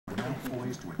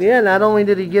Yeah, not only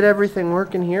did he get everything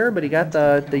working here, but he got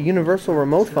the universal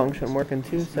remote function working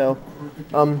too. So,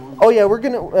 oh yeah, we're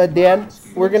gonna, Dad,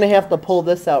 we're gonna have to pull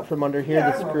this out from under here,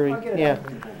 the screwy. Yeah,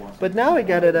 but now we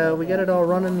got it all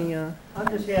running the. I'm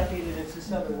just happy that it's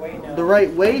this other way now. The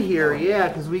right way here, yeah,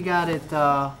 because we got it.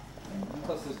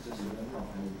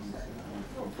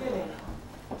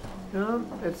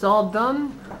 It's all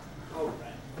done.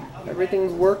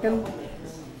 Everything's working.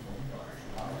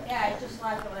 Yeah, I just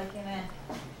locked it when I came in.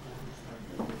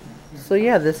 So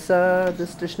yeah, this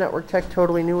Dish Network tech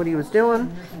totally knew what he was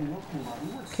doing.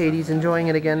 Katie's enjoying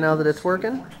it again now that it's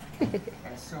working.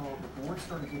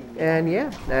 And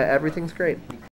yeah, everything's great.